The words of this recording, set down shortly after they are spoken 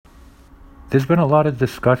There's been a lot of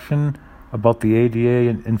discussion about the ADA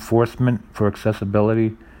and enforcement for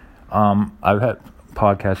accessibility. I've had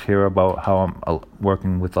podcasts here about how I'm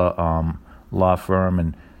working with a law firm,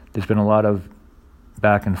 and there's been a lot of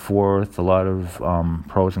back and forth, a lot of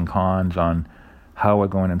pros and cons on how we're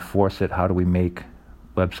going to enforce it. How do we make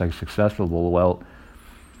websites accessible? Well,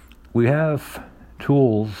 we have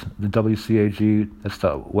tools, the WCAG, that's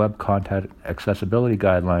the Web Content Accessibility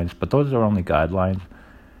Guidelines, but those are only guidelines.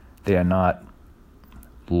 They are not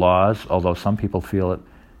laws, although some people feel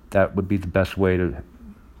that would be the best way to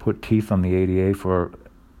put teeth on the ADA for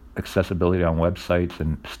accessibility on websites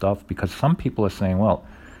and stuff, because some people are saying, well,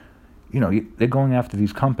 they're going after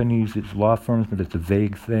these companies, it's law firms, but it's a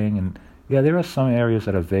vague thing. And yeah, there are some areas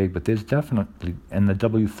that are vague, but there's definitely, and the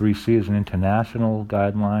W3C is an international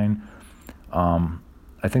guideline.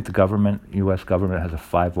 I think the U.S. government has a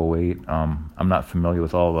 508. I'm not familiar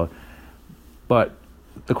with all the, but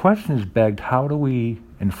the question is begged, how do we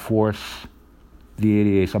enforce the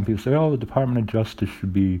ADA? Some people say, the Department of Justice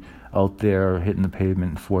should be out there hitting the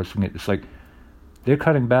pavement, enforcing it. It's like they're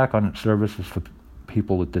cutting back on services for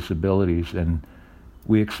people with disabilities, and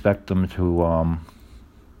we expect them to,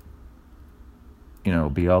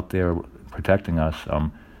 be out there protecting us.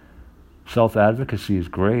 Self-advocacy is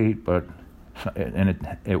great,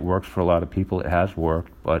 and it works for a lot of people. It has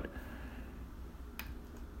worked, but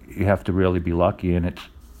you have to really be lucky, and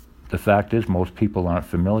the fact is most people aren't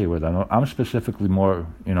familiar with it. I'm specifically more,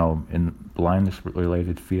 in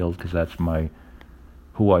blindness-related field, because that's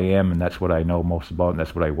who I am, and that's what I know most about, and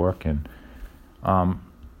that's what I work in.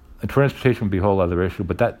 The transportation would be a whole other issue,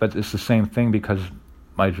 but it's the same thing, because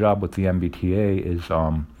my job with the MBTA is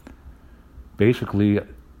basically,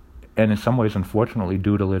 and in some ways, unfortunately,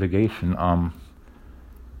 due to litigation.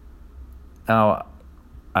 Now,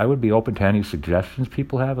 I would be open to any suggestions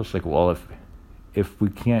people have. It's like, well, if we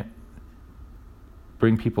can't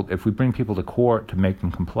if we bring people to court to make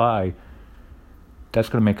them comply, that's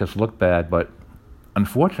going to make us look bad. But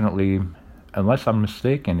unfortunately, unless I'm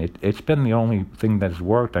mistaken, it's been the only thing that's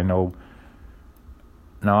worked. I know.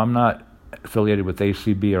 Now, I'm not affiliated with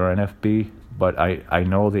ACB or NFB, but I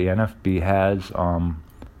know the NFB has done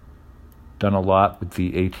a lot with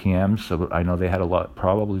the ATMs, so I know they had a lot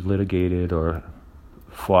probably litigated or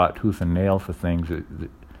fought tooth and nail for things.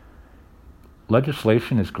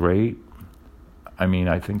 Legislation is great. I mean,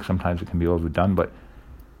 I think sometimes it can be overdone, but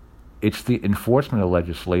it's the enforcement of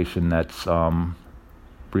legislation that's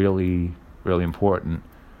really, really important.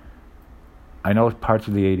 I know parts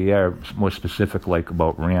of the ADA are more specific, like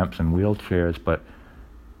about ramps and wheelchairs, but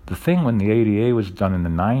the thing when the ADA was done in the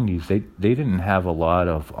 90s, they didn't have a lot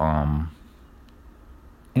of,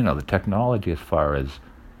 the technology as far as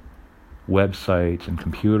websites and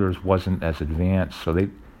computers wasn't as advanced. So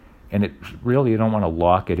it's really, you don't want to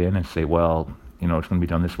lock it in and say, well, it's going to be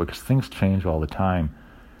done this way, because things change all the time.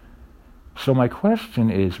 So my question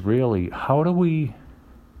is really, how do we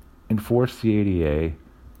enforce the ADA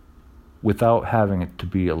without having it to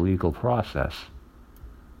be a legal process?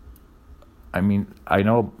 I mean, I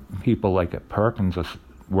know people like at Perkins are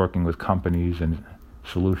working with companies and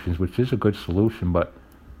solutions, which is a good solution, but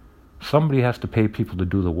somebody has to pay people to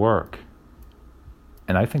do the work.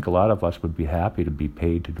 And I think a lot of us would be happy to be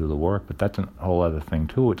paid to do the work, but that's a whole other thing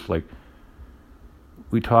too. It's like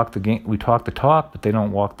we talk the talk, but they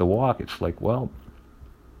don't walk the walk. It's like, well,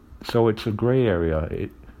 so it's a gray area.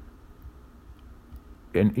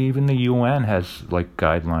 And even the UN has like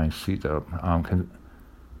guidelines. See the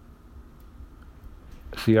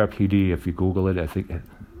CRPD, if you Google it, I think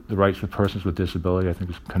the rights of persons with disability. I think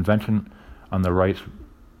it's Convention on the Rights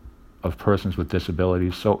of Persons with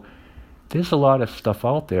Disabilities. So there's a lot of stuff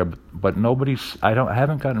out there, but I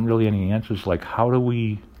haven't gotten really any answers like, how do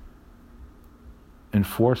we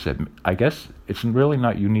enforce it? I guess it's really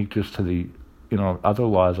not unique just to the, other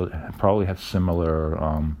laws probably have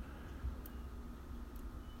similar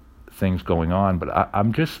things going on, but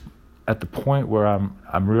I'm just at the point where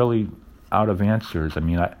I'm really out of answers. I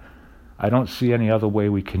mean, I don't see any other way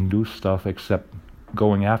we can do stuff except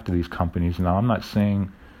going after these companies. Now, I'm not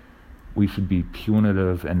saying we should be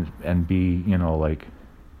punitive and be, you're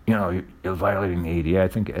violating the ADA. I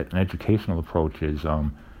think an educational approach is,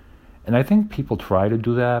 and I think people try to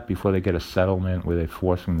do that before they get a settlement where they're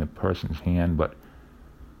forcing the person's hand, but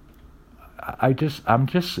I'm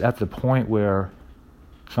just at the point where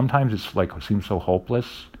sometimes it's like, it seems so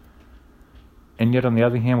hopeless, and yet on the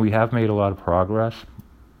other hand, we have made a lot of progress,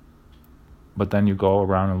 but then you go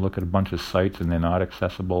around and look at a bunch of sites and they're not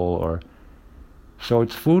accessible, so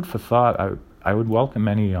it's food for thought. I would welcome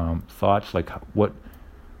any thoughts, like what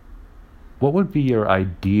would be your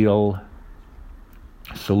ideal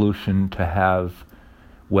solution to have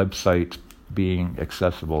websites being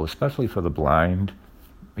accessible, especially for the blind,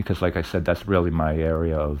 because like I said, that's really my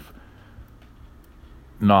area of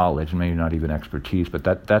knowledge, maybe not even expertise, but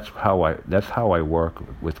that's how I work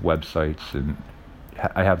with websites, and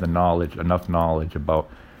I have enough knowledge about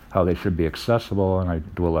how they should be accessible, and I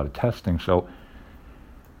do a lot of testing. So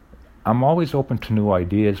I'm always open to new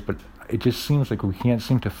ideas, but it just seems like we can't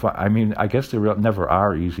seem to find. I mean, I guess there never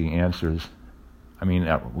are easy answers. I mean,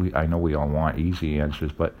 I know we all want easy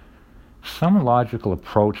answers, but some logical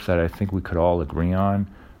approach that I think we could all agree on,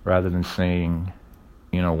 rather than saying,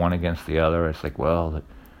 one against the other. It's like, well, the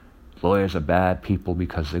lawyers are bad people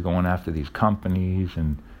because they're going after these companies,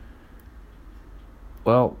 and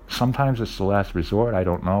well, sometimes it's the last resort. I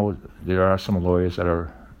don't know. There are some lawyers that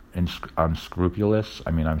are unscrupulous.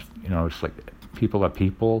 I mean, it's like people are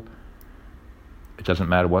people. It doesn't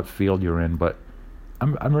matter what field you're in, but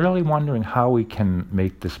I'm really wondering how we can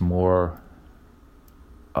make this more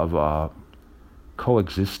of a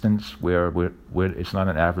coexistence where it's not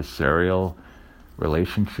an adversarial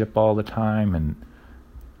relationship all the time, and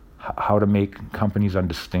how to make companies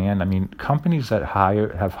understand. I mean, companies that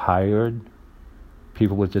have hired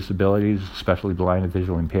people with disabilities, especially blind and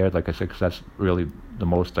visually impaired, like I said, because that's really the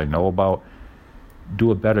most I know about,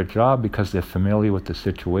 do a better job because they're familiar with the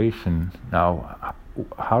situation. Now,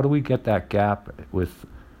 how do we get that gap with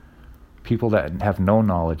people that have no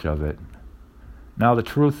knowledge of it? Now,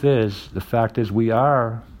 the fact is we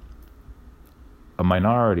are a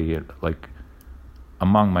minority, like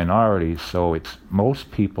among minorities, so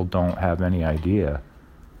most people don't have any idea.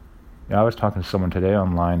 I was talking to someone today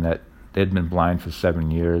online that they'd been blind for 7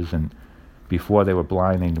 years, and before they were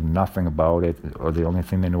blind, they knew nothing about it, or the only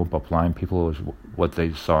thing they knew about blind people was what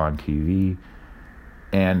they saw on TV.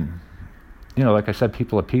 And, like I said,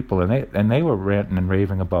 people are people, and they were ranting and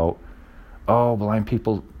raving about, oh, blind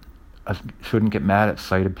people shouldn't get mad at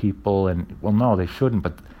sighted people, and, well, no, they shouldn't,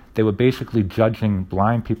 but they were basically judging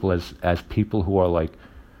blind people as people who are like,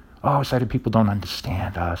 oh, sighted people don't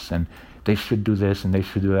understand us, and they should do this, and they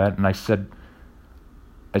should do that. And I said,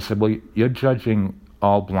 well, you're judging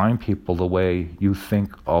all blind people the way you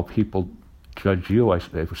think all people judge you.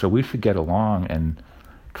 So we should get along and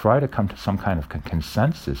try to come to some kind of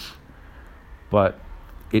consensus. But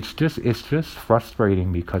it's just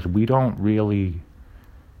frustrating because we don't really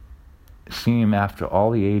seem, after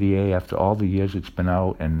all the ADA, after all the years it's been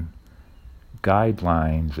out, and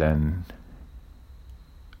guidelines and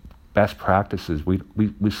best practices,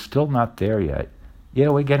 we're still not there yet. Yeah,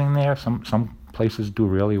 we're getting there. Some places do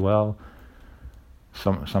really well.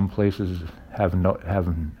 Some places have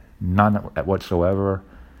none whatsoever.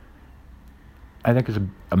 I think it's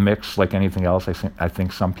a mix, like anything else. I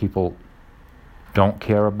think some people don't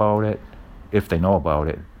care about it if they know about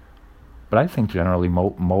it, but I think generally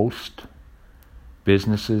most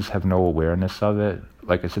businesses have no awareness of it.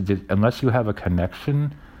 Like I said, unless you have a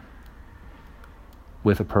connection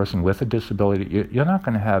with a person with a disability, you're not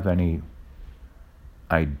going to have any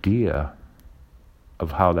idea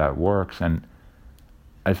of how that works. And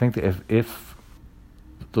I think that if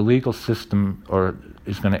the legal system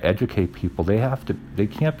is going to educate people, they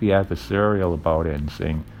can't be adversarial about it and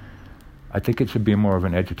saying, I think it should be more of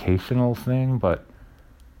an educational thing, but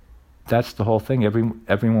that's the whole thing.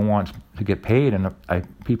 Everyone wants to get paid, and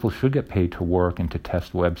people should get paid to work and to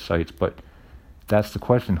test websites, but that's the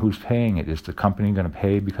question. Who's paying it? Is the company going to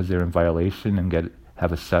pay because they're in violation and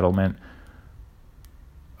have a settlement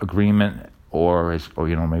agreement, or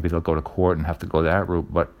maybe they'll go to court and have to go that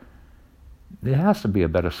route? But there has to be a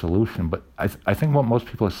better solution. But I think what most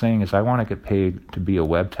people are saying is, I want to get paid to be a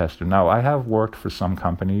web tester. Now, I have worked for some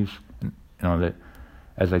companies, that,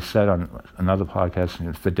 as I said on another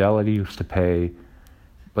podcast, Fidelity used to pay,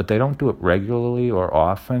 but they don't do it regularly or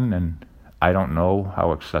often, and I don't know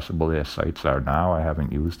how accessible their sites are now. I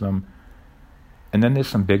haven't used them. And then there's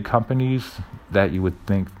some big companies that you would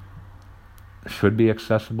think should be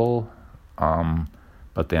accessible,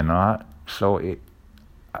 but they're not. So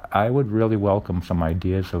I would really welcome some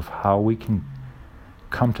ideas of how we can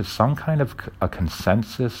come to some kind of a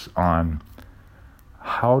consensus on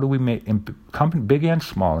how do we make big and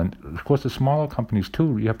small. And of course the smaller companies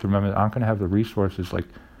too, you have to remember, aren't going to have the resources. Like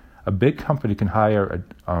a big company can hire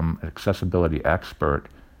an accessibility expert,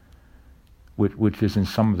 which is in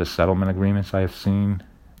some of the settlement agreements I have seen.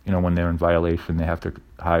 When they're in violation, they have to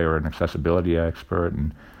hire an accessibility expert,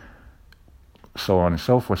 and so on and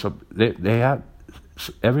so forth. So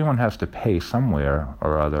everyone has to pay somewhere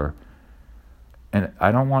or other. And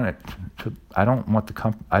I don't want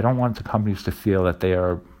the companies to feel that they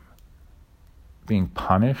are being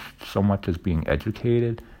punished so much as being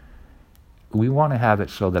educated. we want to have it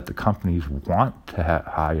so that the companies want to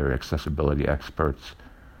hire accessibility experts.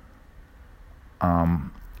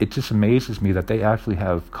 It just amazes me that they actually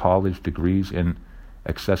have college degrees in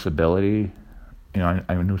accessibility.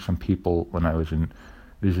 I knew some people when I was in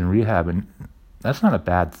vision rehab, and that's not a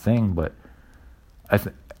bad thing, but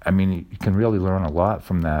I mean, you can really learn a lot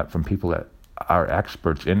from that, from people that are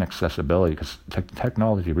experts in accessibility, because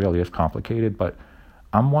technology really is complicated. But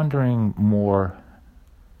I'm wondering more,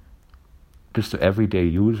 just the everyday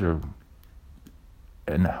user,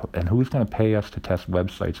 and who's going to pay us to test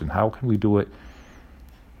websites, and how can we do it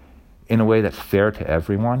in a way that's fair to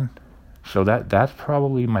everyone? So that's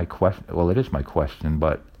probably my question. Well, it is my question,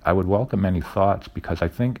 but I would welcome any thoughts, because I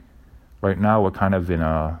think right now we're kind of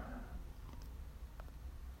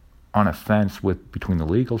on a fence between the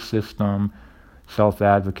legal system,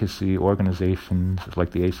 self-advocacy organizations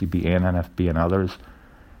like the ACB and NFB and others,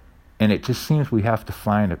 and it just seems we have to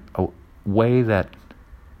find a way that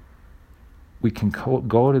we can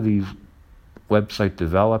go to these website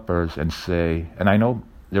developers and say, and I know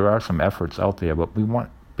there are some efforts out there, but we want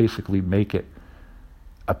basically make it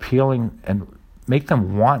appealing and make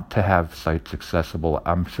them want to have sites accessible.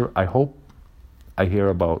 I hope I hear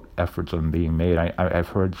about efforts on being made. I've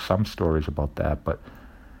heard some stories about that, but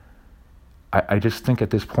I just think at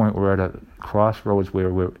this point we're at a crossroads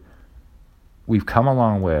where we've come a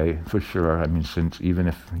long way, for sure. I mean, since even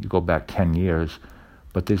if you go back 10 years,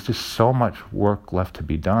 but there's just so much work left to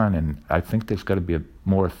be done, and I think there's got to be a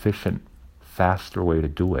more efficient, faster way to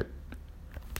do it.